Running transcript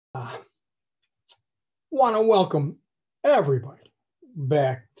Want to welcome everybody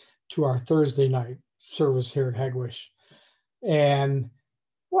back to our Thursday night service here at Hegwish. And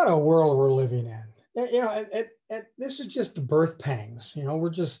what a world we're living in. This is just the birth pangs. We're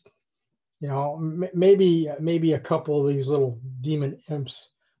just, maybe a couple of these little demon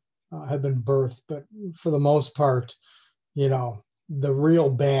imps have been birthed, but for the most part, the real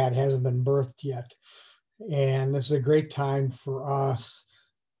bad hasn't been birthed yet. And this is a great time for us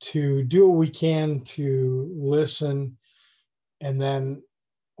to do what we can to listen and then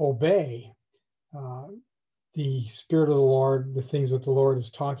obey the Spirit of the Lord, the things that the Lord is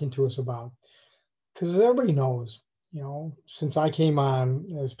talking to us about. Because everybody knows, since I came on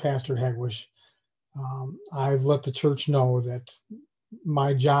as pastor at Hegwish, I've let the church know that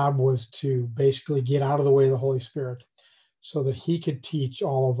my job was to basically get out of the way of the Holy Spirit so that he could teach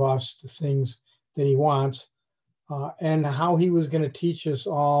all of us the things that he wants. And how he was going to teach us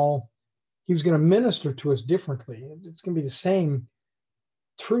all, he was going to minister to us differently. It's going to be the same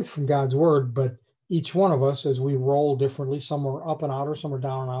truth from God's word, but each one of us, as we roll differently, some are up and outers, some are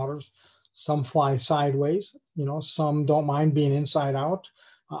down and outers, some fly sideways, some don't mind being inside out.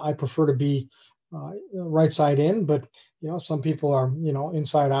 I prefer to be right side in, but some people are,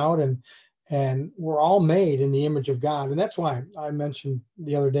 inside out, and we're all made in the image of God. And that's why I mentioned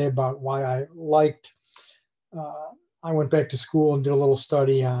the other day about why I liked I went back to school and did a little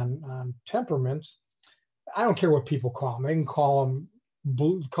study on temperaments. I don't care what people call them. They can call them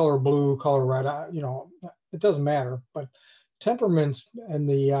blue, color red. It doesn't matter. But temperaments and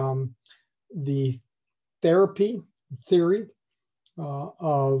the theory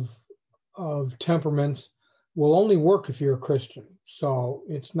of temperaments will only work if you're a Christian. So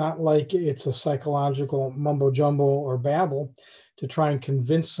it's not like it's a psychological mumbo jumbo or babble to try and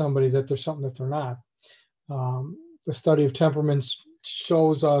convince somebody that there's something that they're not. The study of temperaments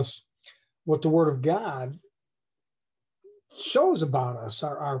shows us what the Word of God shows about us,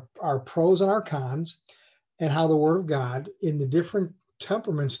 our pros and our cons, and how the Word of God in the different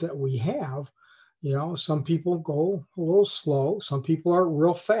temperaments that we have, some people go a little slow, some people are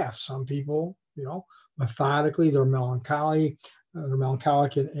real fast, some people, methodically, they're melancholic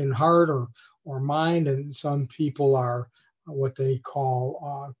in heart or mind, and some people are what they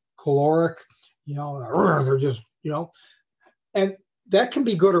call choleric. They're just, and that can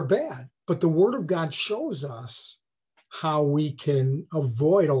be good or bad, but the Word of God shows us how we can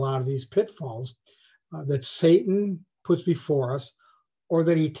avoid a lot of these pitfalls that Satan puts before us, or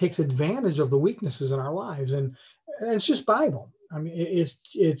that he takes advantage of the weaknesses in our lives. And it's just Bible. I mean,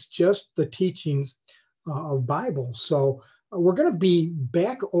 it's just the teachings of Bible. So we're going to be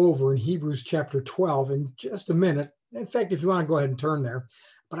back over in Hebrews chapter 12 in just a minute. In fact, if you want to go ahead and turn there,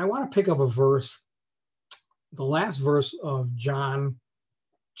 but I want to pick up a verse, the last verse of John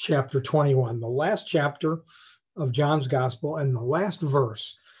chapter 21, the last chapter of John's gospel and the last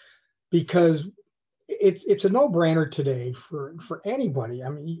verse, because it's a no-brainer today for anybody. I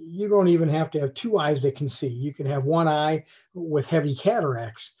mean, you don't even have to have two eyes that can see. You can have one eye with heavy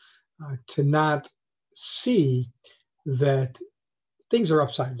cataracts to not see that things are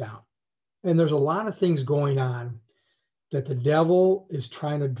upside down. And there's a lot of things going on that the devil is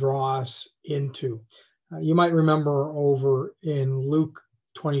trying to draw us into. You might remember over in Luke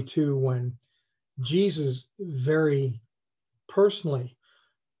 22 when Jesus very personally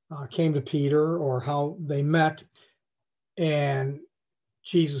came to Peter, or how they met, and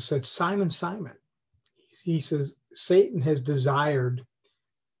Jesus said, "Simon, Simon," he says, "Satan has desired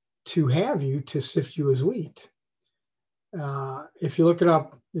to have you, to sift you as wheat." If you look it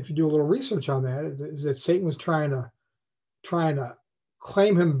up, if you do a little research on that, is that Satan was trying to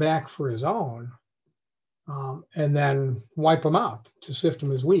claim him back for his own, and then wipe him out, to sift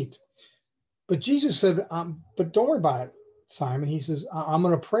him as wheat. But Jesus said, but don't worry about it, Simon. He says, I'm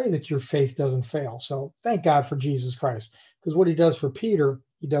going to pray that your faith doesn't fail. So thank God for Jesus Christ, because what he does for Peter,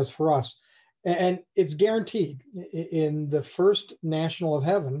 he does for us. And it's guaranteed in the first national of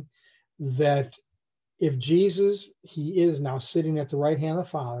heaven that if Jesus, he is now sitting at the right hand of the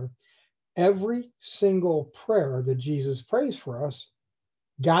Father, every single prayer that Jesus prays for us,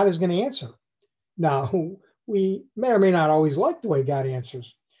 God is going to answer. Now, we may or may not always like the way God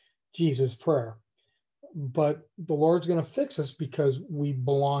answers Jesus' prayer, but the Lord's going to fix us because we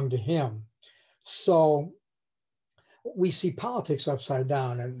belong to him. So we see politics upside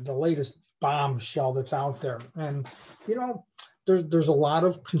down, and the latest bombshell that's out there. And, there's a lot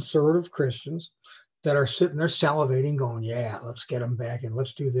of conservative Christians that are sitting there salivating, going, yeah, let's get them back and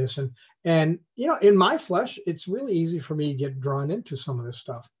let's do this. And in my flesh, it's really easy for me to get drawn into some of this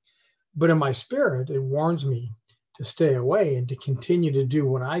stuff. But in my spirit, it warns me to stay away and to continue to do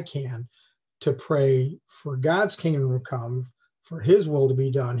what I can to pray for God's kingdom to come, for his will to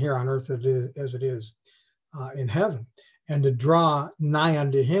be done here on earth as it is in heaven, and to draw nigh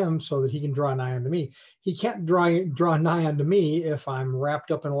unto him so that he can draw nigh unto me. He can't draw nigh unto me if I'm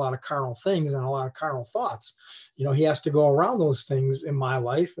wrapped up in a lot of carnal things and a lot of carnal thoughts. He has to go around those things in my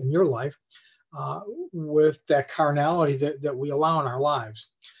life and your life with that carnality that we allow in our lives.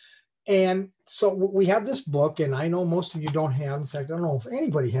 And so we have this book, and I know most of you don't have. In fact, I don't know if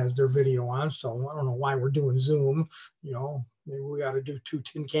anybody has their video on, so I don't know why we're doing Zoom. Maybe we got to do 2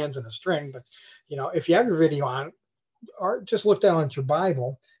 tin cans and a string. But, if you have your video on, or just look down at your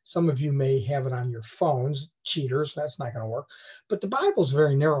Bible. Some of you may have it on your phones. Cheaters, that's not going to work. But the Bible is a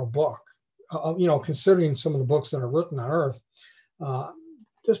very narrow book. Considering some of the books that are written on earth,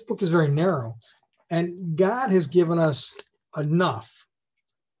 this book is very narrow. And God has given us enough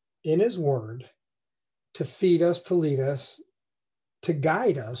in his word to feed us, to lead us, to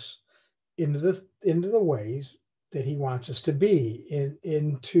guide us into the ways that he wants us to be,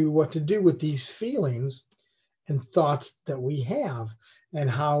 into what to do with these feelings and thoughts that we have, and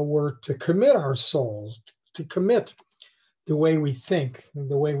how we're to commit our souls, to commit the way we think,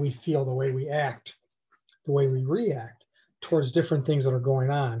 the way we feel, the way we act, the way we react towards different things that are going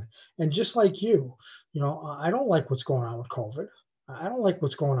on. And just like you, I don't like what's going on with COVID. I don't like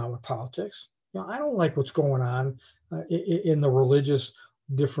what's going on with politics. I don't like what's going on in the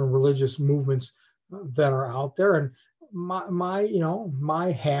different religious movements that are out there. And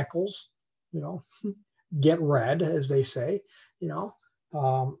my hackles, get red, as they say.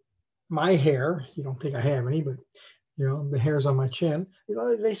 My hair, you don't think I have any, but the hairs on my chin,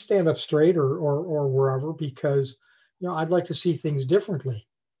 they stand up straight or wherever, because I'd like to see things differently.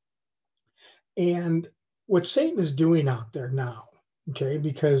 And what Satan is doing out there now, okay,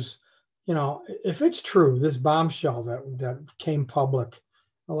 because if it's true, this bombshell that came public,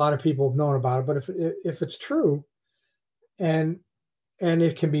 a lot of people have known about it, but if it's true, and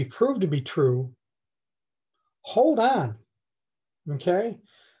it can be proved to be true, hold on, okay?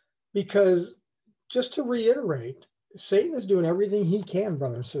 Because just to reiterate, Satan is doing everything he can,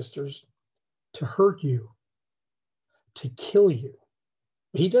 brothers and sisters, to hurt you, to kill you.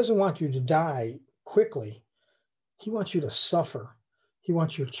 He doesn't want you to die quickly. He wants you to suffer. He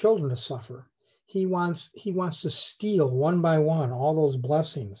wants your children to suffer. He wants to steal one by one all those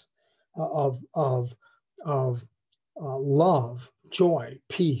blessings of love, joy,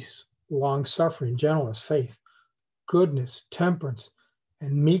 peace, long suffering, gentleness, faith, goodness, temperance,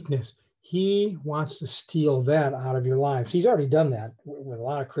 and meekness. He wants to steal that out of your lives. He's already done that with a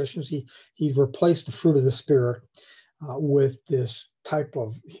lot of Christians. He's replaced the fruit of the Spirit with this type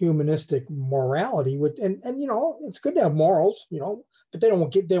of humanistic morality. And it's good to have morals, but they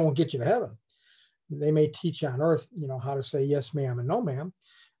won't get you to heaven. They may teach you on earth, how to say yes, ma'am, and no, ma'am.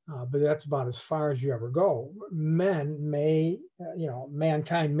 But that's about as far as you ever go. Mankind may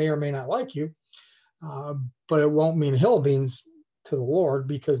or may not like you, but it won't mean hill beans to the Lord,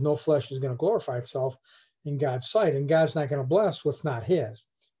 because no flesh is going to glorify itself in God's sight, and God's not going to bless what's not his.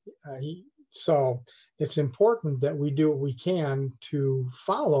 So it's important that we do what we can to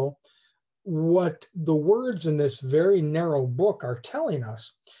follow what the words in this very narrow book are telling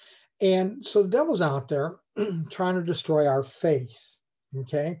us. And so the devil's out there trying to destroy our faith.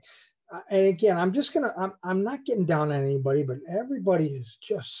 Okay. And again, I'm not getting down on anybody, but everybody is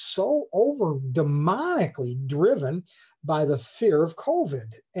just so over demonically driven by the fear of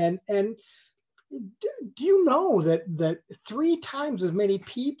COVID. And do you know that 3 times as many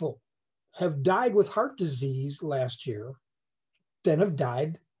people have died with heart disease last year than have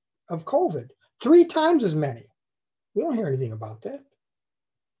died of COVID? 3 times as many. We don't hear anything about that.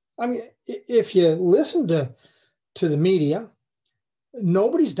 I mean, if you listen to the media,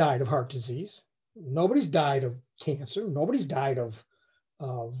 nobody's died of heart disease. Nobody's died of cancer. Nobody's died of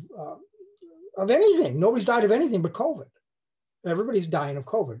anything. Nobody's died of anything but COVID. Everybody's dying of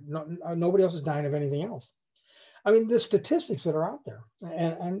COVID. Nobody else is dying of anything else. I mean, the statistics that are out there,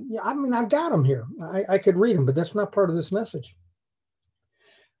 and I mean, I've got them here. I could read them, but that's not part of this message.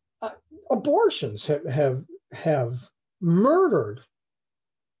 Abortions have murdered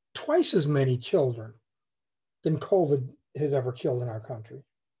twice as many children than COVID has ever killed in our country.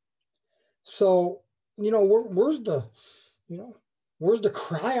 So, where's the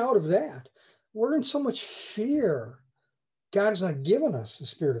cry out of that? We're in so much fear. God has not given us the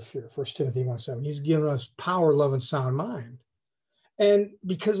spirit of fear, 1 Timothy 1:7. He's given us power, love, and sound mind. And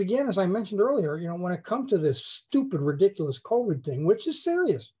because, again, as I mentioned earlier, when it comes to this stupid, ridiculous COVID thing, which is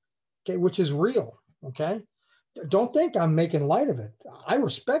serious, okay, which is real, okay? Don't think I'm making light of it. I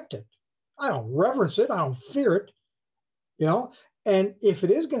respect it. I don't reverence it. I don't fear it. And if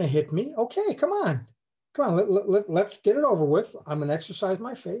it is going to hit me, okay, come on. Come on, let's get it over with. I'm going to exercise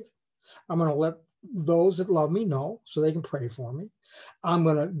my faith. I'm going to let those that love me know so they can pray for me. I'm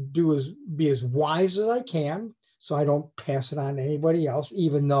going to be as wise as I can so I don't pass it on to anybody else,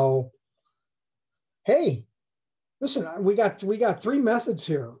 even though, hey, listen, we got three methods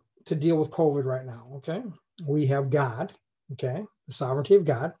here to deal with COVID right now. Okay. We have God, okay, the sovereignty of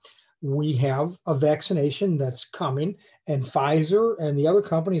God. We have a vaccination that's coming, and Pfizer and the other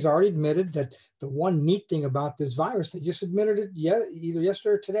companies already admitted that the one neat thing about this virus, they just admitted it either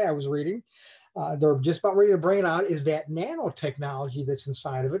yesterday or today, I was reading, they're just about ready to bring it out, is that nanotechnology that's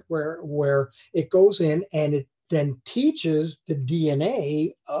inside of it, where it goes in and it then teaches the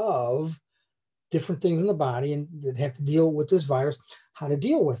DNA of different things in the body and that have to deal with this virus, how to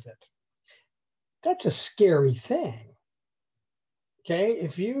deal with it. That's a scary thing. Okay.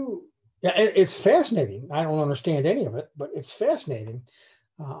 It's fascinating. I don't understand any of it, but it's fascinating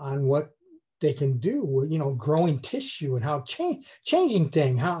on what they can do with, growing tissue and how changing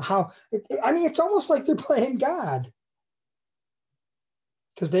thing, I mean, it's almost like they're playing God,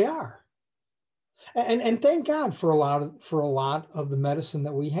 because they are. And thank God for a lot of the medicine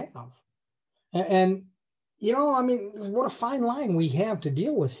that we have. And I mean, what a fine line we have to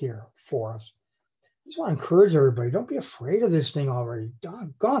deal with here for us. I just want to encourage everybody, don't be afraid of this thing already.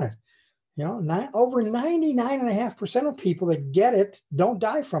 Doggone it. Over 99.5% of people that get it don't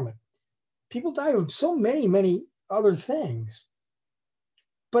die from it. People die of so many, many other things.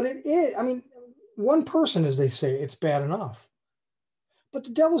 But it is, I mean, one person, as they say, it's bad enough. But the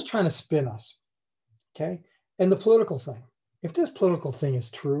devil's trying to spin us, okay? And the political thing. If this political thing is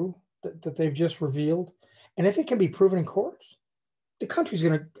true, that they've just revealed, and if it can be proven in courts, the country's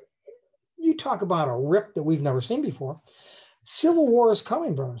going to, you talk about a rip that we've never seen before. Civil war is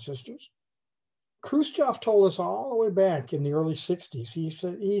coming, brothers and sisters. Khrushchev told us all the way back in the early 60s. He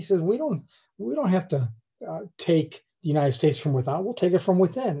says we don't have to take the United States from without. We'll take it from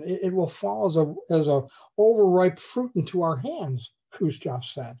within. It will fall as a overripe fruit into our hands, Khrushchev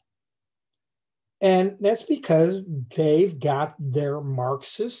said. And that's because they've got their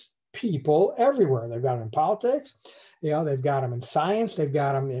Marxist people everywhere. They've got them in politics, they've got them in science, they've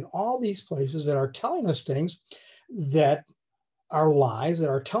got them in all these places that are telling us things that are lies, that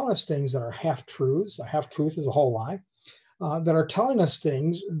are telling us things that are half-truths. A half-truth is a whole lie, that are telling us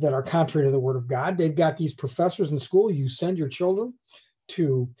things that are contrary to the Word of God. They've got these professors in school. You send your children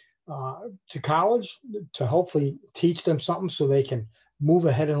to college to hopefully teach them something so they can move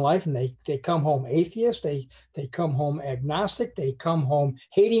ahead in life, and they come home atheist, they come home agnostic, they come home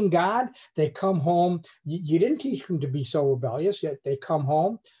hating God, they come home, you didn't teach them to be so rebellious, yet they come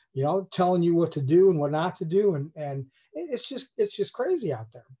home telling you what to do and what not to do, and it's just crazy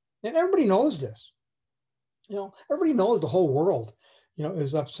out there. And everybody knows this. Everybody knows the whole world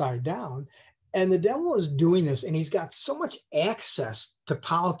is upside down, and the devil is doing this, and he's got so much access to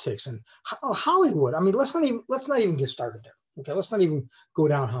politics and Hollywood. I mean, let's not even get started there. Okay, let's not even go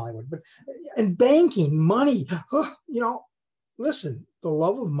down Hollywood, but and banking, money. Listen, the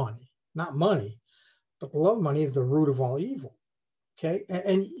love of money, not money, but the love of money is the root of all evil. Okay,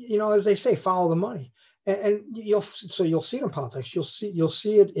 and as they say, follow the money, and you'll see it in politics. You'll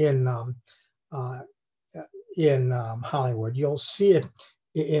see it in Hollywood. You'll see it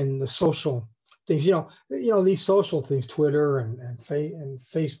in the social things. These social things, Twitter and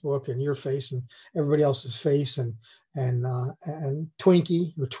Facebook and your face and everybody else's face and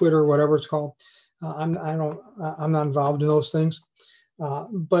Twinkie or Twitter or whatever it's called. I'm not involved in those things,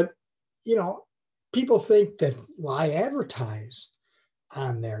 but people think that I advertise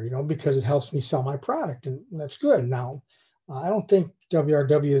on there, because it helps me sell my product, and that's good. Now, I don't think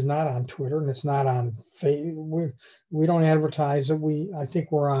WRW is not on Twitter, and it's not on Facebook. We don't advertise it. I think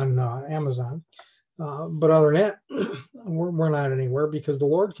we're on Amazon, but other than that, we're not anywhere, because the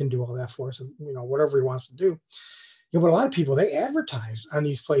Lord can do all that for us, whatever He wants to do. But a lot of people, they advertise on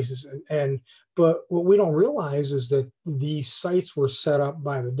these places, but what we don't realize is that these sites were set up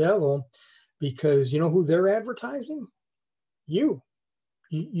by the devil, because who they're advertising? You.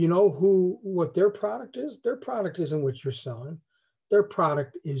 You know what their product is? Their product isn't what you're selling. Their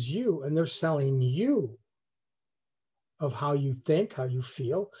product is you, and they're selling you of how you think, how you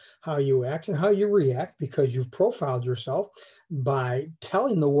feel, how you act, and how you react, because you've profiled yourself by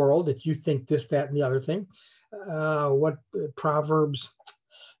telling the world that you think this, that, and the other thing. What Proverbs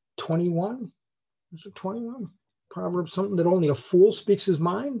 21? Is it 21? Proverbs, something that only a fool speaks his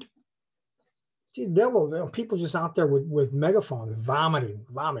mind. See, the devil, people just out there with megaphones, vomiting.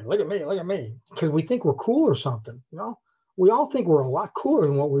 Look at me, because we think we're cool or something. We all think we're a lot cooler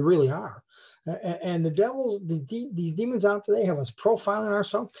than what we really are. And the devils, these demons out there, they have us profiling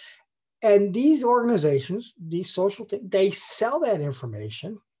ourselves. And these organizations, these social things, they sell that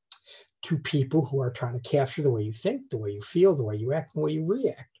information to people who are trying to capture the way you think, the way you feel, the way you act, the way you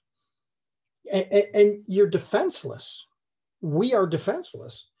react. And you're defenseless. We are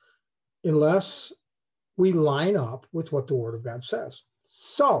defenseless unless we line up with what the Word of God says.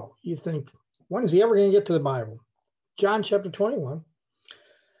 So you think, when is he ever going to get to the Bible? John chapter 21,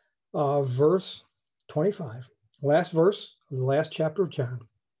 verse 25, last verse of the last chapter of John.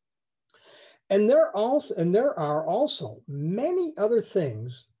 And there are also many other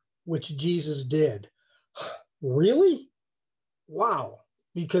things which Jesus did. Really? Wow.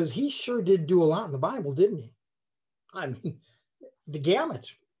 Because he sure did do a lot in the Bible, didn't he? I mean, the gamut,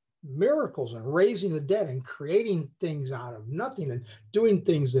 miracles and raising the dead and creating things out of nothing and doing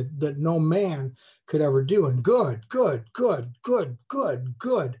things that no man could ever do. And good.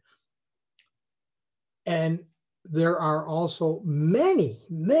 And there are also many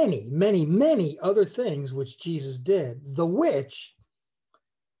other things which Jesus did, the which,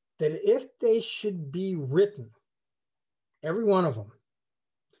 that if they should be written, every one of them,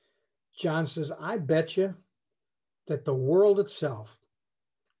 John says, I bet you that the world itself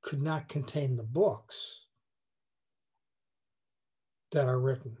could not contain the books that are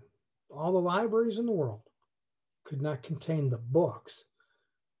written. All the libraries in the world could not contain the books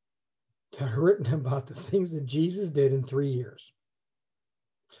that are written about the things that Jesus did in 3 years.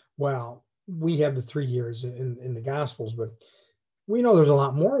 Well, we have the 3 years in the Gospels, but we know there's a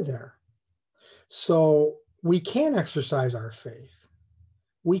lot more there. So we can exercise our faith.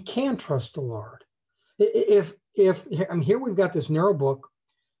 We can trust the Lord. If I mean, here we've got this narrow book,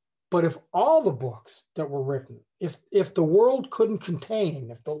 but if all the books that were written, if the world couldn't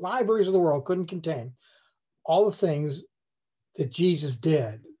contain, if the libraries of the world couldn't contain all the things that Jesus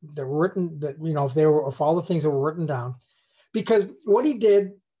did, that were written, that, you know, if all the things that were written down, because what he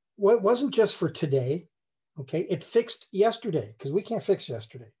did wasn't just for today, okay? It fixed yesterday, because we can't fix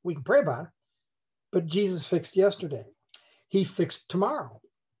yesterday. We can pray about it, but Jesus fixed yesterday. He fixed tomorrow,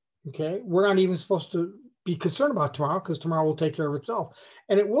 okay? We're not even supposed to be concerned about tomorrow, because tomorrow will take care of itself.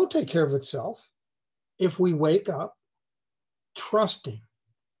 And it will take care of itself if we wake up trusting,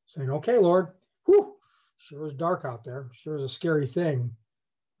 saying, okay, Lord, whew, sure is dark out there, sure is a scary thing,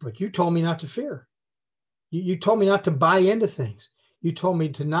 but you told me not to fear. You told me not to buy into things. You told me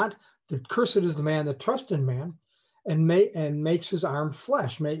that cursed is the man that trusts in man and makes his arm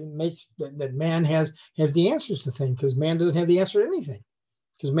flesh, makes that man has the answers to things, because man doesn't have the answer to anything,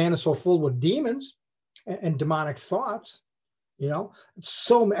 because man is so full with demons and demonic thoughts, you know.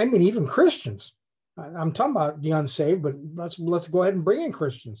 So, I mean, even Christians, I'm talking about the unsaved, but let's go ahead and bring in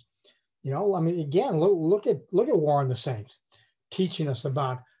Christians. You know, I mean, again, look at War on the Saints, teaching us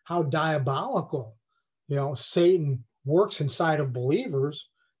about how diabolical, you know, Satan works inside of believers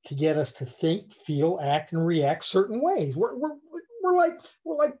to get us to think, feel, act, and react certain ways. We're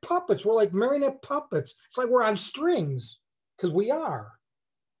like puppets. We're like marionette puppets. It's like we're on strings, because we are.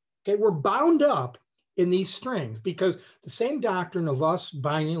 Okay, we're bound up in these strings, because the same doctrine of us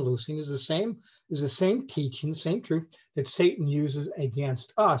binding and loosing is the same teaching, the same truth that Satan uses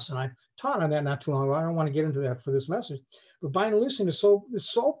against us. And I taught on that not too long ago. I don't want to get into that for this message, but binding and loosing is so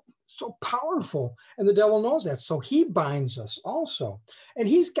powerful, and the devil knows that. So he binds us also, and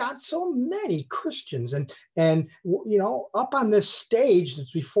he's got so many Christians and you know, up on this stage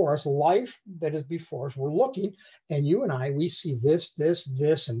that's before us, life that is before us. We're looking, and you and I, we see this,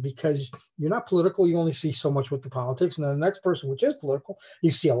 and because you're not political, you only see so much with the politics, and then the next person, which is political, you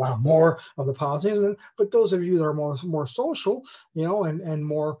see a lot more of the politics. But those of you that are more social, you know, and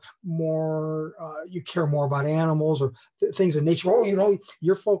more you care more about animals or things in nature. Oh, you know,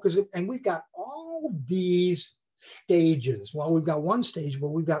 you're focused. And we've got all these stages. Well, we've got one stage where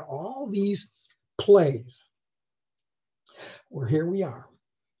we've got all these plays where here we are.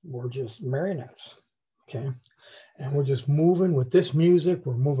 We're just marionettes, okay? And we're just moving with this music.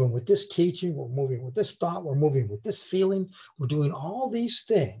 We're moving with this teaching. We're moving with this thought. We're moving with this feeling. We're doing all these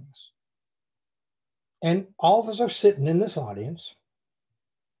things. And all of us are sitting in this audience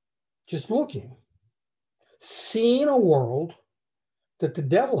just looking, seeing a world that the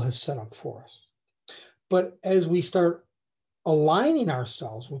devil has set up for us. But as we start aligning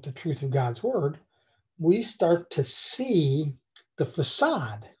ourselves with the truth of God's word, we start to see the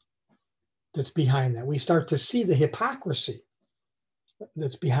facade that's behind that. We start to see the hypocrisy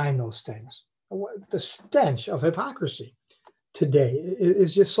that's behind those things. The stench of hypocrisy today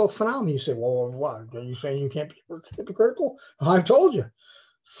is just so phenomenal. You say, well, what? Are you saying you can't be hypocritical? I've told you.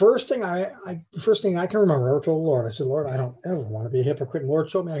 The first thing I can remember, I told the Lord, I said, Lord, I don't ever want to be a hypocrite. And the Lord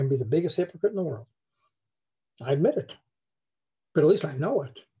showed me I can be the biggest hypocrite in the world. I admit it, but at least I know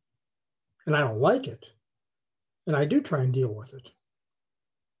it, and I don't like it, and I do try and deal with it.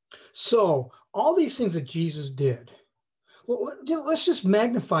 So all these things that Jesus did, well, let's just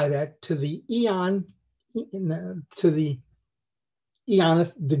magnify that to the eoneth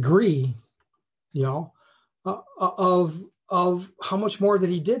degree, you know, of how much more that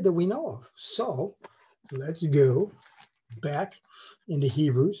he did that we know of. So let's go back into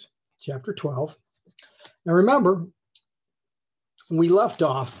Hebrews chapter 12. Now remember, we left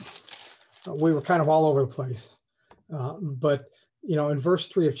off, we were kind of all over the place, but in verse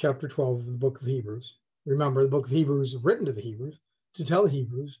 3 of chapter 12 of the book of Hebrews, remember the book of Hebrews is written to the Hebrews to tell the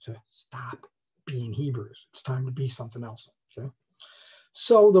Hebrews to stop being Hebrews. It's time to be something else. Okay?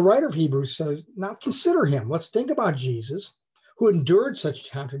 So the writer of Hebrews says, now consider him. Let's think about Jesus, who endured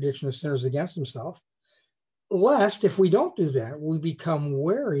such contradiction of sinners against himself, lest if we don't do that, we become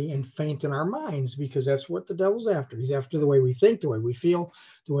weary and faint in our minds, because that's what the devil's after. He's after the way we think, the way we feel,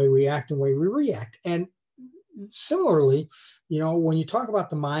 the way we act, and the way we react. And similarly, when you talk about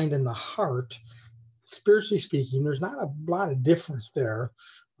the mind and the heart, spiritually speaking, there's not a lot of difference there.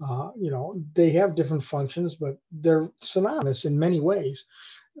 They have different functions, but they're synonymous in many ways,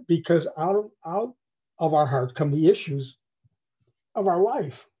 because out of our heart come the issues of our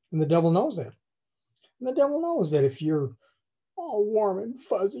life. And the devil knows that. And the devil knows that if you're all warm and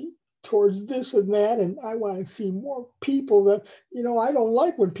fuzzy towards this and that, and I want to see more people that, I don't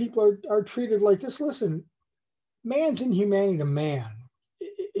like when people are treated like this. Listen, man's inhumanity to man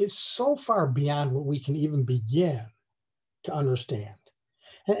is so far beyond what we can even begin to understand.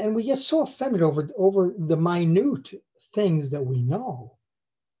 And we get so offended over the minute things that we know,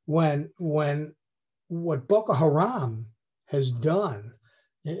 when what Boko Haram has done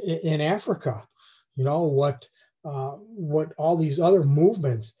in Africa, what all these other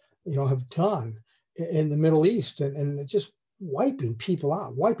movements, have done in the Middle East, and just wiping people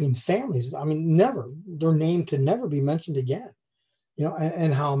out, wiping families. I mean, their name can never be mentioned again,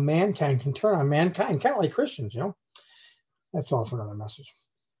 and how mankind can turn on mankind, kind of like Christians, That's all for another message.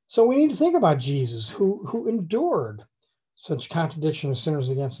 So we need to think about Jesus, who endured such contradiction of sinners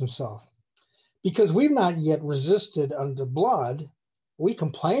against himself. Because we've not yet resisted unto blood, we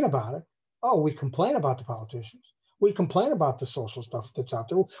complain about it. Oh, we complain about the politicians. We complain about the social stuff that's out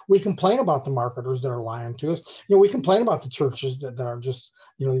there. We complain about the marketers that are lying to us. We complain about the churches that are just,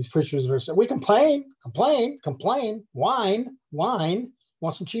 these preachers that are saying, we complain, whine.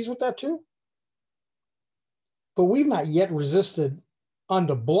 Want some cheese with that too? But we've not yet resisted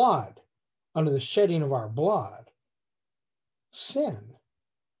unto blood, under the shedding of our blood, sin.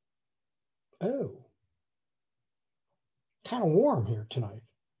 Oh, kind of warm here tonight.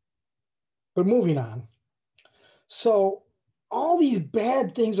 But moving on. So all these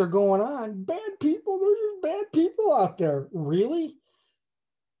bad things are going on. Bad people, there's just bad people out there. Really?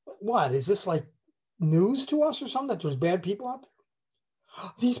 What, is this like news to us or something, that there's bad people out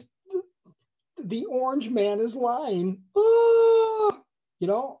there? The orange man is lying. Oh,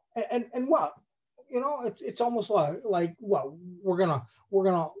 and what? It's almost like what, we're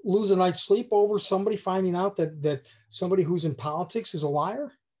gonna lose a night's sleep over somebody finding out that somebody who's in politics is a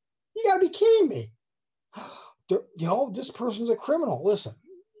liar? You gotta be kidding me. This person's a criminal. Listen,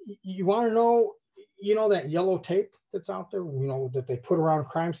 you want to know, that yellow tape that's out there, that they put around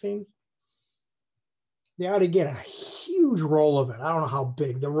crime scenes? They ought to get a huge roll of it. I don't know how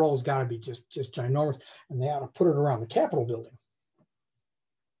big. The roll's got to be just ginormous, and they ought to put it around the Capitol building.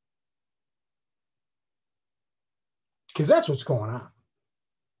 Because that's what's going on.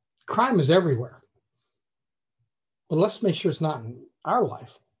 Crime is everywhere. But let's make sure it's not in our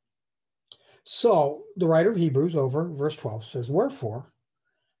life. So the writer of Hebrews over verse 12 says, wherefore,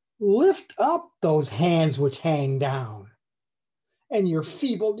 lift up those hands which hang down, and your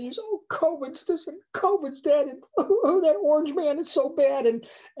feeble knees. Oh, COVID's this and COVID's that, and that orange man is so bad, and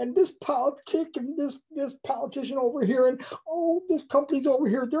this politic and this politician over here, and this company's over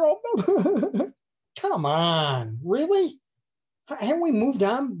here. They're all come on, really? Haven't we moved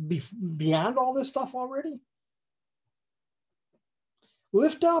on beyond all this stuff already?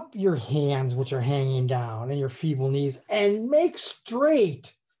 Lift up your hands which are hanging down, and your feeble knees, and make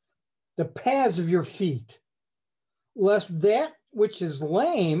straight the paths of your feet, lest that which is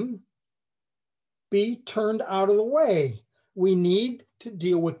lame be turned out of the way. We need to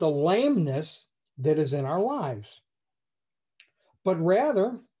deal with the lameness that is in our lives, but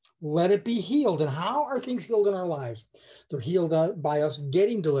rather let it be healed. And how are things healed in our lives? They're healed by us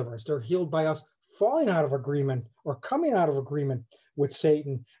getting deliverance. They're healed by us falling out of agreement or coming out of agreement with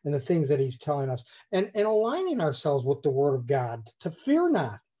Satan and the things that he's telling us, and aligning ourselves with the word of God to fear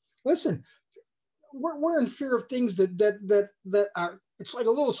not. Listen, we're in fear of things that are, it's like a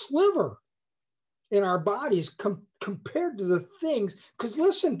little sliver in our bodies compared to the things. Because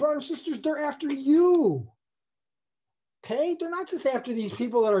listen, brothers and sisters, they're after you. Okay, they're not just after these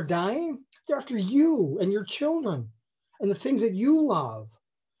people that are dying. They're after you and your children and the things that you love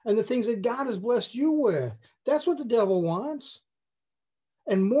and the things that God has blessed you with. That's what the devil wants.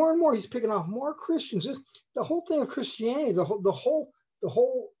 And more, he's picking off more Christians. The whole thing of Christianity, the whole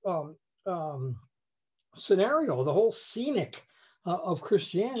scenario, the whole scenic of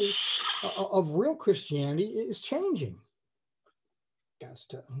Christianity, of real Christianity, is changing. Got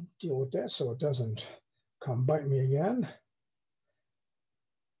to deal with that so it doesn't come bite me again.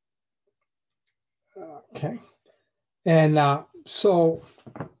 Okay. And so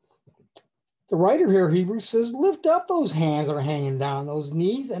the writer here, Hebrews, says, lift up those hands that are hanging down, those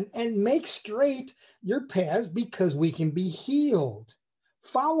knees, and make straight your paths, because we can be healed.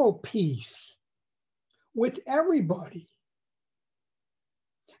 Follow peace with everybody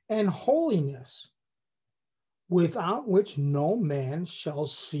and holiness, without which no man shall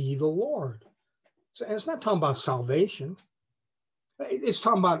see the Lord. So it's not talking about salvation. It's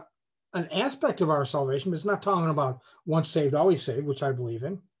talking about an aspect of our salvation, but it's not talking about once saved, always saved, which I believe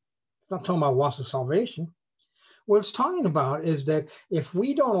in. It's not talking about loss of salvation. What it's talking about is that if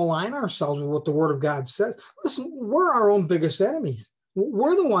we don't align ourselves with what the Word of God says, listen, we're our own biggest enemies.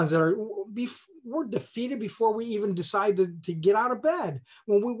 We're the ones that we're defeated before we even decide to get out of bed.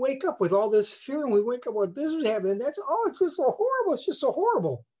 When we wake up with all this fear and we wake up with this is happening, it's just so horrible. It's just so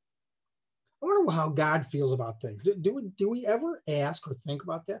horrible. I wonder how God feels about things. Do we ever ask or think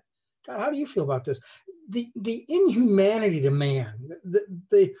about that? God, how do you feel about this? The inhumanity to man,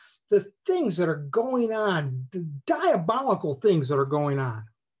 the things that are going on, the diabolical things that are going on.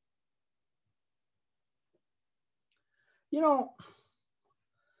 You know,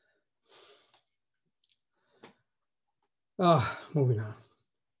 moving on.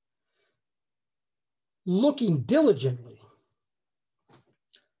 Looking diligently.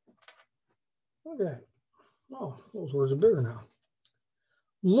 Okay. Oh, those words are bigger now.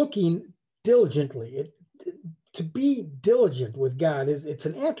 Looking diligently. To be diligent with God it's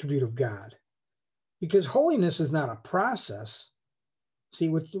an attribute of God, because holiness is not a process. See,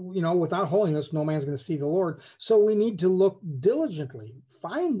 without holiness, no man's going to see the Lord. So we need to look diligently,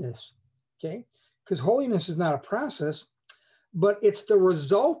 find this, okay? Because holiness is not a process, but it's the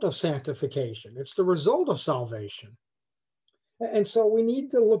result of sanctification. It's the result of salvation. And so we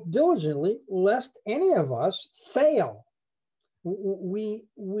need to look diligently, lest any of us fail. We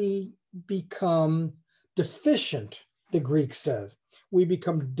become deficient, the Greek says. We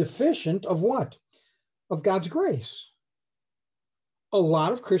become deficient of what? Of God's grace. A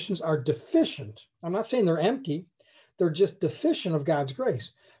lot of Christians are deficient. I'm not saying they're empty. They're just deficient of God's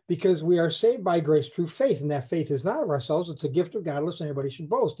grace, because we are saved by grace through faith. And that faith is not of ourselves. It's a gift of God, lest anybody should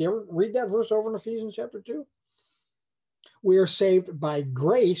boast. Do you ever read that verse over in Ephesians chapter 2? We are saved by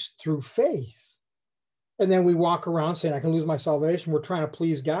grace through faith. And then we walk around saying, I can lose my salvation. We're trying to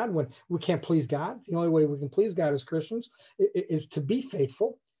please God when we can't please God. The only way we can please God as Christians is to be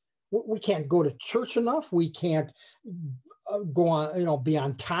faithful. We can't go to church enough. We can't go on, be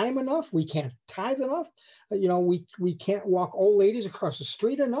on time enough. We can't tithe enough. We can't walk old ladies across the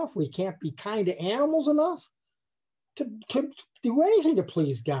street enough. We can't be kind to animals enough to do anything to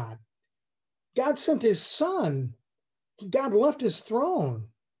please God. God sent his son. God left his throne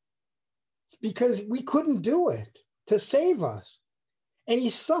because we couldn't do it to save us. And he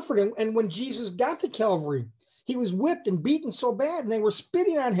suffered. And when Jesus got to Calvary, he was whipped and beaten so bad, and they were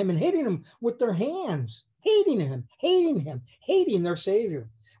spitting on him and hitting him with their hands, hating their Savior.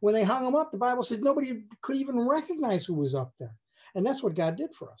 When they hung him up, the Bible says nobody could even recognize who was up there. And that's what God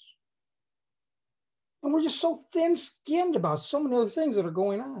did for us. And we're just so thin-skinned about so many other things that are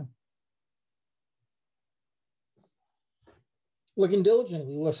going on. Looking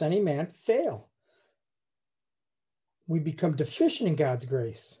diligently, lest any man fail. We become deficient in God's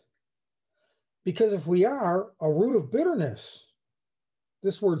grace. Because if we are, a root of bitterness,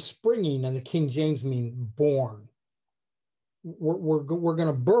 this word springing in the King James means born. We're going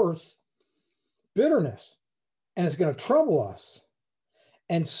to birth bitterness, and it's going to trouble us.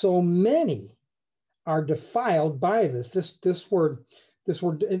 And so many are defiled by this. This word,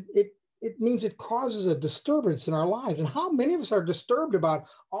 it means it causes a disturbance in our lives. And how many of us are disturbed about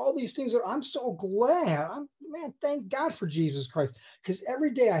all these things? I'm so glad. Thank God for Jesus Christ. Because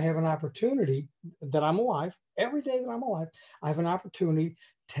every day I have an opportunity that I'm alive. Every day that I'm alive, I have an opportunity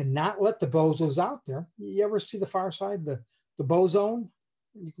to not let the bozos out there. You ever see The Far Side, the the boson,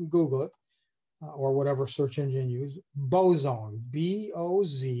 you can Google it or whatever search engine you use. Boson,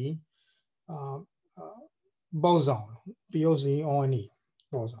 B-O-Z, uh, boson, B-O-Z-O-N-E,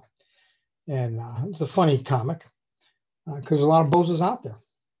 boson. And it's a funny comic because there's a lot of bozos out there.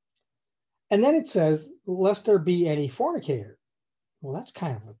 And then it says, lest there be any fornicator. Well, that's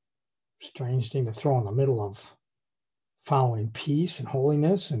kind of a strange thing to throw in the middle of following peace and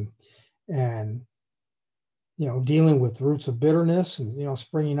holiness and dealing with roots of bitterness and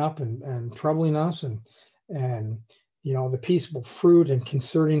springing up and troubling us and the peaceable fruit and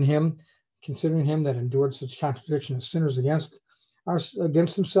considering him that endured such contradiction as sinners against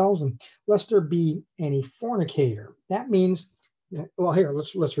themselves, and lest there be any fornicator. That means, well, here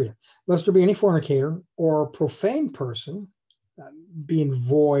let's read it. Lest there be any fornicator or profane person being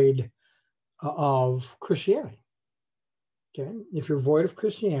void of Christianity. Okay, if you're void of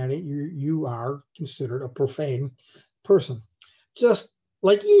Christianity, you are considered a profane person. Just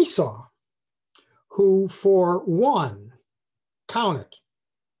like Esau, who for one, count it,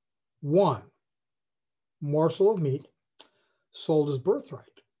 one morsel of meat sold his birthright.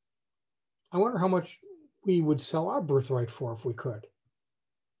 I wonder how much we would sell our birthright for if we could.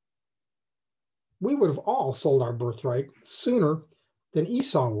 We would have all sold our birthright sooner than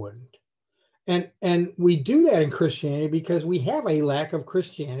Esau wouldn't. And we do that in Christianity because we have a lack of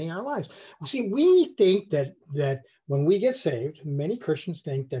Christianity in our lives. See, we think that when we get saved, many Christians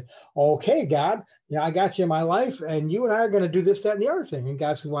think that, okay, God, I got you in my life, and you and I are going to do this, that, and the other thing. And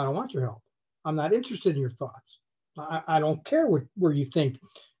God says, well, I don't want your help. I'm not interested in your thoughts. I don't care where you think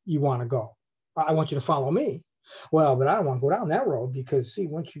you want to go. I want you to follow me. Well, but I don't want to go down that road because, see,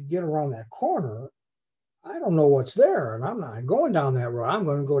 once you get around that corner, I don't know what's there, and I'm not going down that road. I'm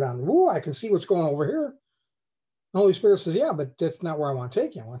going to go down I can see what's going over here. The Holy Spirit says, yeah, but that's not where I want to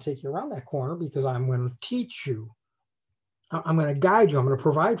take you. I want to take you around that corner because I'm going to teach you. I'm going to guide you. I'm going to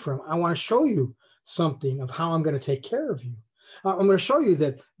provide for you. I want to show you something of how I'm going to take care of you. I'm going to show you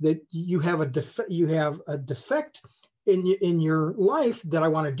that you have a defect in your life that I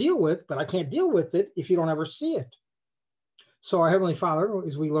want to deal with, but I can't deal with it if you don't ever see it. So our Heavenly Father,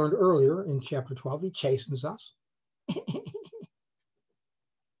 as we learned earlier in chapter 12, he chastens us.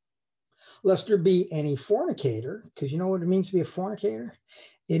 Lest there be any fornicator, because you know what it means to be a fornicator?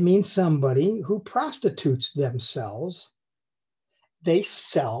 It means somebody who prostitutes themselves. They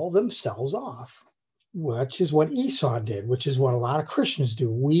sell themselves off, which is what Esau did, which is what a lot of Christians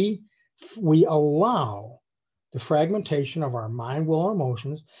do. We allow the fragmentation of our mind, will, and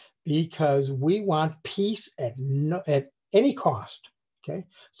emotions because we want peace at any cost. Okay,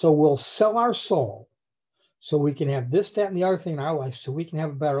 so we'll sell our soul so we can have this, that, and the other thing in our life so we can have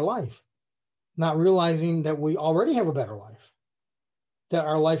a better life, not realizing that we already have a better life, that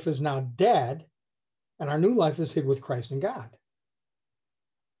our life is now dead and our new life is hid with Christ and God.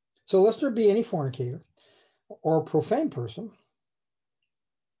 So lest there be any fornicator or profane person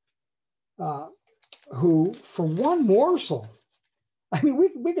who for one morsel, I mean, we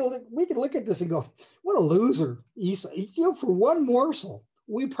could look at this and go, what a loser, Esau. For one morsel,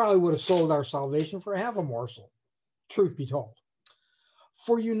 we probably would have sold our salvation for half a morsel, truth be told.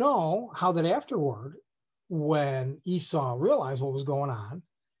 For you know how that afterward, when Esau realized what was going on,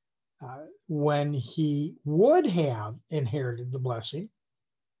 when he would have inherited the blessing,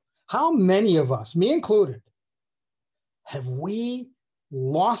 how many of us, me included, have we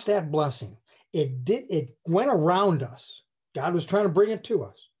lost that blessing? It went around us. God was trying to bring it to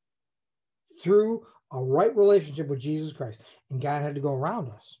us through a right relationship with Jesus Christ, and God had to go around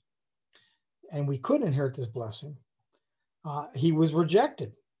us. And we couldn't inherit this blessing. He was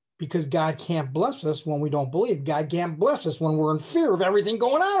rejected because God can't bless us when we don't believe. God can't bless us when we're in fear of everything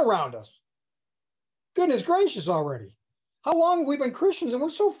going on around us. Goodness gracious already. How long have we been Christians and we're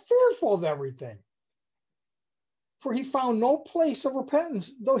so fearful of everything? For he found no place of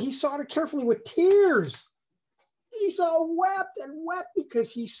repentance, though he sought it carefully with tears. Esau wept and wept because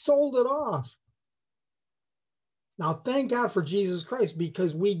he sold it off. Now, thank God for Jesus Christ,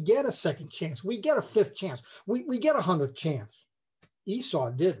 because we get a second chance. We get a fifth chance. We get 100th chance. Esau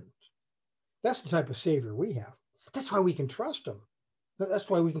didn't. That's the type of Savior we have. That's why we can trust him. That's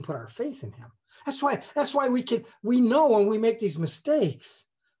why we can put our faith in him. That's why we know when we make these mistakes,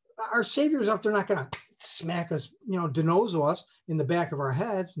 our Savior's up there not going to smack us, denozo us in the back of our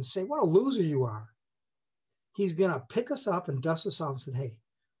heads and say, what a loser you are. He's going to pick us up and dust us off and say, hey,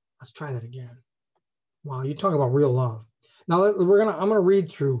 let's try that again. Wow, you talk about real love. Now I'm going to read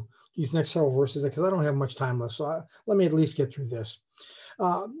through these next several verses because I don't have much time left. So let me at least get through this.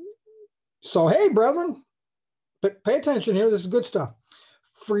 So, hey, brethren, pay attention here. This is good stuff.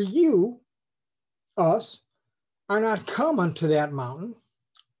 For you, us, are not come unto that mountain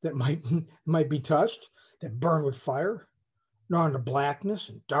that might be touched, that burned with fire, nor unto blackness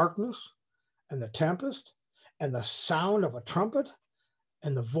and darkness and the tempest and the sound of a trumpet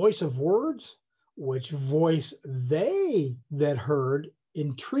and the voice of words, which voice they that heard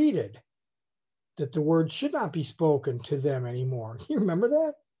entreated that the word should not be spoken to them anymore. You remember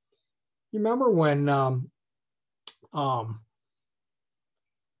that? You remember when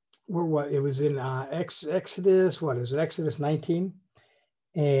what it was in Exodus, what is it, Exodus 19?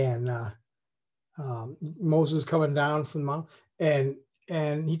 And Moses coming down from the mountain,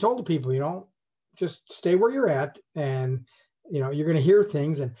 and he told the people, just stay where you're at, and you're going to hear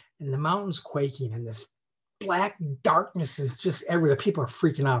things, and the mountain's quaking, and this black darkness is just everywhere. People are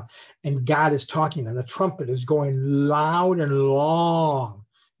freaking out, and God is talking, and the trumpet is going loud and long.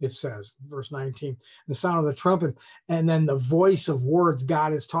 It says, verse 19, the sound of the trumpet, and then the voice of words.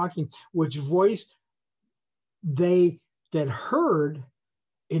 God is talking, which voice they that heard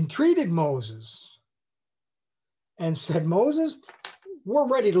entreated Moses and said, Moses, we're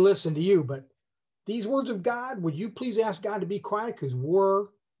ready to listen to you, but these words of God, would you please ask God to be quiet? Because we're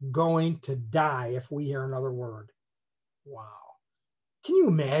going to die if we hear another word. Wow. Can you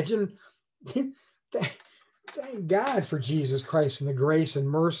imagine? Thank God for Jesus Christ and the grace and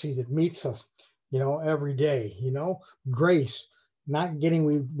mercy that meets us, every day. Grace, not getting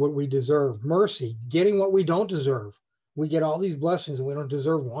what we deserve. Mercy, getting what we don't deserve. We get all these blessings and we don't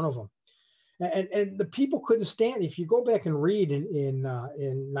deserve one of them. And the people couldn't stand. If you go back and read in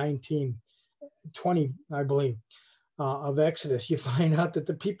 19:20, I believe, of Exodus, you find out that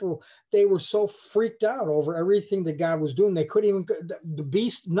the people, they were so freaked out over everything that God was doing. They couldn't even, the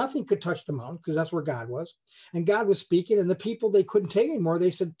beast, nothing could touch the mountain because that's where God was. And God was speaking, and the people, they couldn't take it anymore. They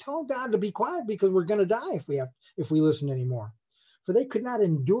said, tell God to be quiet because we're going to die if we listen anymore. For they could not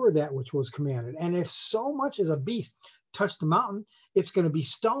endure that which was commanded. And if so much as a beast touched the mountain, it's going to be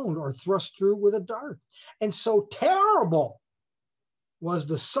stoned or thrust through with a dart. And so terrible was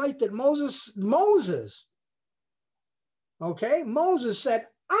the sight that Moses said,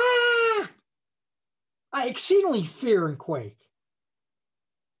 I exceedingly fear and quake.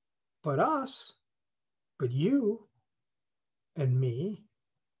 But you and me,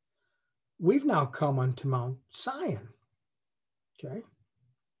 we've now come unto Mount Zion. Okay.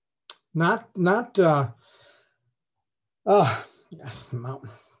 Mountain.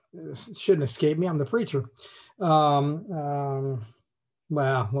 It shouldn't escape me. I'm the preacher. Well,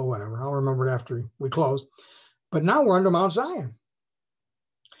 whatever. I'll remember it after we close. But now we're under Mount Zion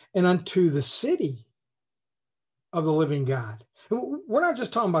and unto the city of the living God. We're not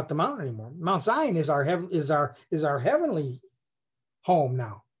just talking about the mountain anymore. Mount Zion is our heavenly home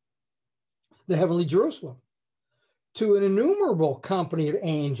now, the heavenly Jerusalem, to an innumerable company of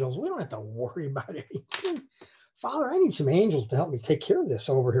angels. We don't have to worry about anything. Father, I need some angels to help me take care of this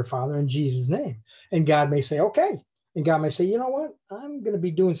over here, Father, in Jesus' name. And God may say, okay. And God may say, you know what? I'm going to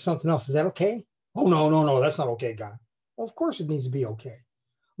be doing something else. Is that okay? Oh, no, that's not okay, God. Well, of course it needs to be okay.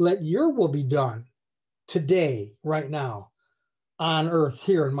 Let your will be done today, right now, on earth,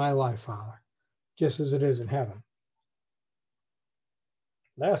 here in my life, Father, just as it is in heaven.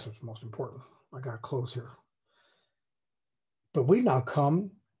 That's what's most important. I got to close here. But we now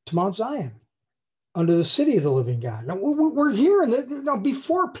come to Mount Zion, under the city of the living God. Now, we're hearing that.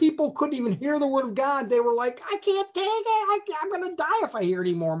 Before people couldn't even hear the word of God, they were like, I can't take it. I'm going to die if I hear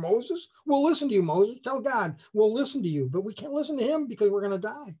anymore, Moses. We'll listen to you, Moses. Tell God, we'll listen to you. But we can't listen to him because we're going to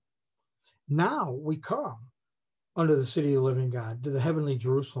die. Now we come under the city of the living God, to the heavenly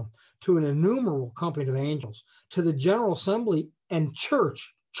Jerusalem, to an innumerable company of angels, to the general assembly and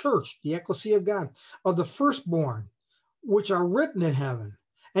church, the ecclesia of God, of the firstborn, which are written in heaven,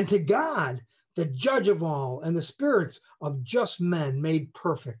 and to God, the judge of all, and the spirits of just men made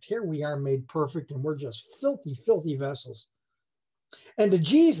perfect. Here we are made perfect, and we're just filthy, filthy vessels. And to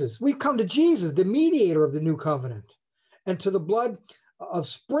Jesus, we've come to Jesus, the mediator of the new covenant, and to the blood of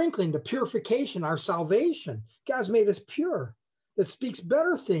sprinkling, the purification, our salvation. God's made us pure. That speaks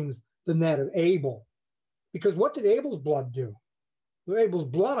better things than that of Abel. Because what did Abel's blood do? Abel's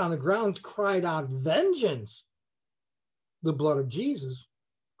blood on the ground cried out vengeance. The blood of Jesus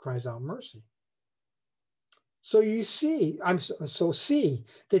cries out mercy. So you see, see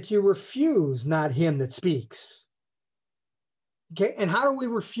that you refuse not him that speaks. Okay, and how do we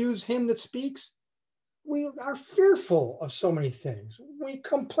refuse him that speaks? We are fearful of so many things. We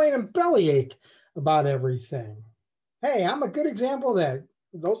complain and bellyache about everything. Hey, I'm a good example of that.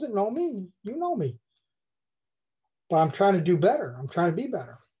 Those that know me, you know me. But I'm trying to do better. I'm trying to be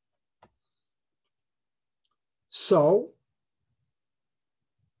better. So,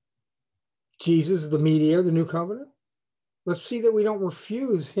 Jesus, the mediator of the new covenant. Let's see that we don't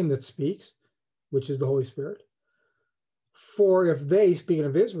refuse him that speaks, which is the Holy Spirit. For if they, speaking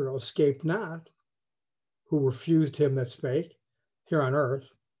of Israel, escaped not, who refused him that spake here on earth,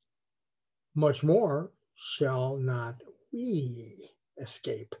 much more shall not we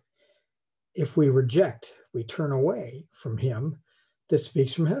escape if we reject, we turn away from him that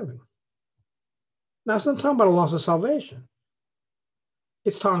speaks from heaven. Now, it's not talking about a loss of salvation.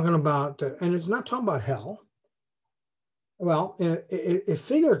 It's talking about, and it's not talking about hell. Well, it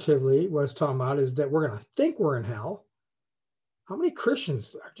figuratively, what it's talking about is that we're going to think we're in hell. How many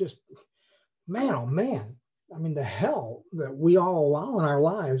Christians are just, man, oh man, I mean, the hell that we all allow in our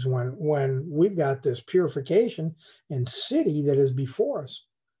lives when we've got this purification and city that is before us,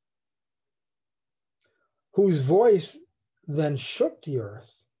 whose voice then shook the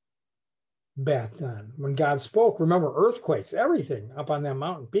earth back then. When God spoke, remember earthquakes, everything up on that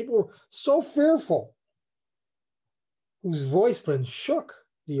mountain. People were so fearful, whose voice then shook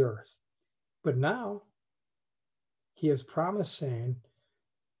the earth. But now he has promised, saying,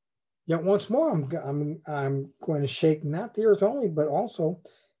 yet once more I'm going to shake not the earth only, but also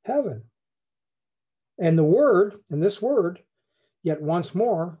heaven. And the word, and this word, yet once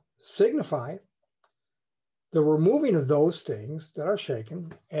more, signify the removing of those things that are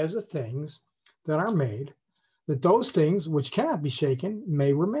shaken as the things that are made, that those things which cannot be shaken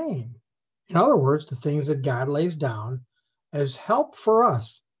may remain. In other words, the things that God lays down as help for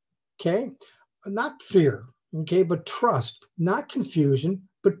us, okay? Not fear, okay, but trust, not confusion,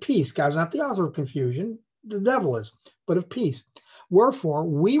 but peace. God's not the author of confusion, the devil is, but of peace. Wherefore,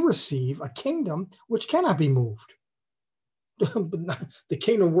 we receive a kingdom which cannot be moved. But not the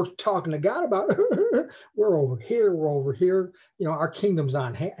kingdom we're talking to God about, we're over here. You know, our kingdom's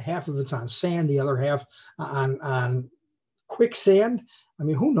on half of it's on sand, the other half on quicksand. I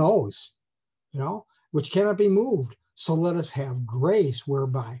mean, who knows, you know, which cannot be moved. So let us have grace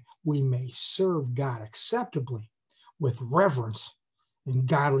whereby we may serve God acceptably with reverence and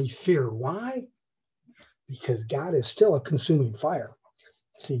godly fear. Why? Because God is still a consuming fire.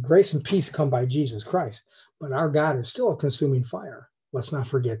 See, grace and peace come by Jesus Christ, but our God is still a consuming fire. Let's not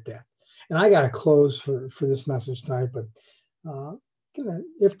forget that. And I got to close for this message tonight, but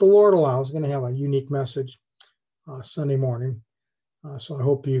if the Lord allows, I'm going to have a unique message Sunday morning. So I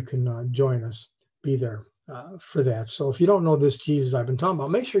hope you can join us, be there for that. So if you don't know this Jesus I've been talking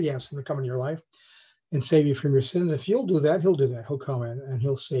about, make sure you ask him to come into your life and save you from your sins. If you'll do that, he'll do that. He'll come in and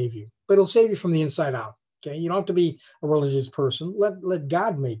he'll save you, but he'll save you from the inside out. Okay, you don't have to be a religious person. Let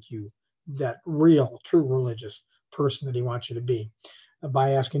God make you that real, true religious person that he wants you to be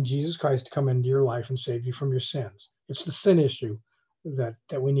by asking Jesus Christ to come into your life and save you from your sins. It's the sin issue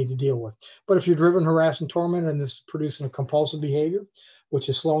that we need to deal with. But if you're driven, harassed, and tormented, and this is producing a compulsive behavior, which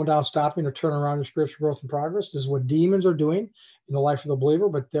is slowing down, stopping, or turning around your spiritual growth and progress, this is what demons are doing in the life of the believer.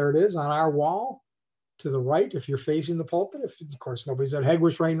 But there it is on our wall to the right, if you're facing the pulpit. If, of course, nobody's at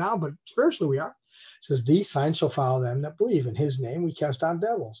Hegwish right now, but spiritually we are. It says, these signs shall follow them that believe. In his name we cast out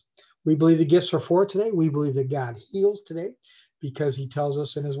devils. We believe the gifts are for today. We believe that God heals today because he tells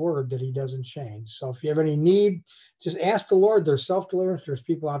us in his word that he doesn't change. So if you have any need, just ask the Lord. There's self-deliverance. There's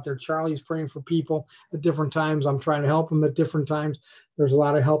people out there. Charlie's praying for people at different times. I'm trying to help them at different times. There's a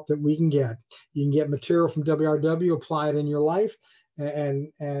lot of help that we can get. You can get material from WRW, apply it in your life.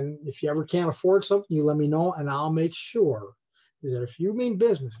 And if you ever can't afford something, you let me know, and I'll make sure that if you mean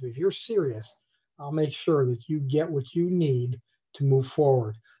business, if you're serious, I'll make sure that you get what you need to move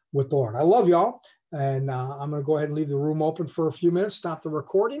forward with the Lord. I love y'all, and I'm going to go ahead and leave the room open for a few minutes, stop the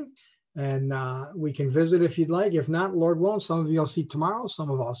recording, and we can visit if you'd like. If not, Lord willing, some of you I'll see tomorrow, some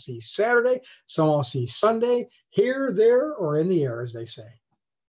of you I'll see Saturday, some I'll see Sunday, here, there, or in the air, as they say.